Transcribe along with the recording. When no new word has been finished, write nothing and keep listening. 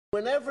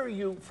Whenever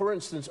you, for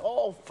instance,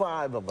 all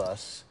five of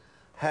us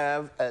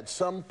have at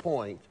some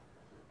point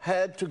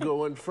had to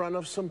go in front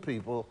of some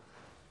people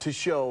to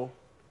show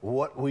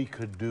what we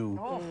could do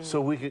so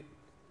we could...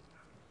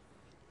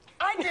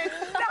 I did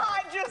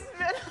not just...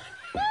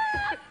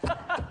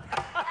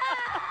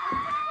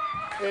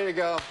 Here you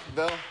go,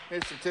 Bill.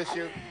 Here's some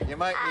tissue. You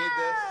might need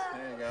this.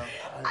 There you go.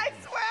 I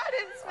swear I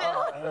didn't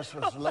spill. This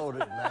was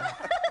loaded, man.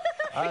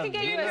 We can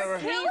get you a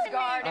sneeze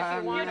guard if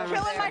you want. You're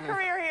killing my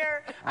career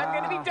here. I'm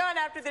going to be done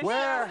after this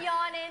Where? show.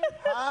 Yawning.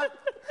 Huh?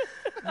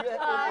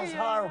 Yeah, it was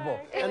horrible.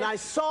 And I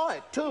saw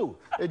it, too.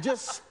 It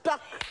just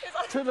stuck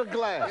to the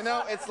glass. You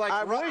know, it's like...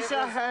 I wish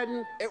I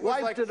hadn't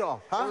wiped it off.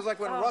 Huh? It was like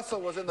when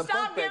Russell was in the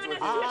Stop bunk beds giving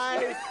with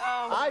us you.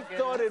 I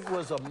thought it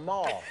was a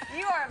moth.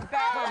 You are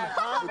bad.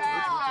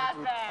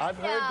 I've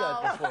heard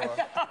that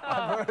before.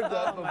 I've heard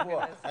that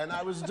before. And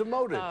I was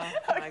demoted.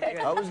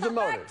 I was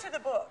demoted. Back to the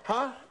book.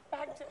 Huh?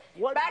 Back to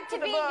To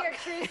the be book. your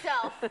true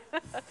self.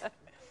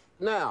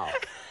 Now,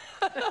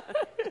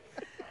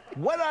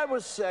 what I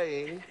was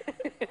saying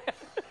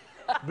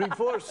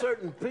before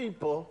certain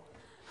people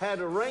had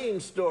a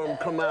rainstorm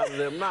come out of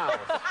their mouths.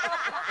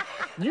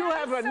 You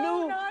have a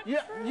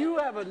you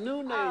have a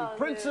new name,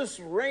 Princess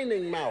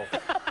Raining Mouth.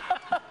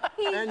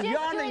 He's And just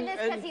yawning doing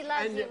this because he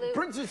loves you, Luke.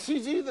 Princess,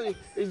 she's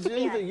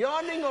either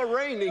yawning or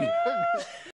raining.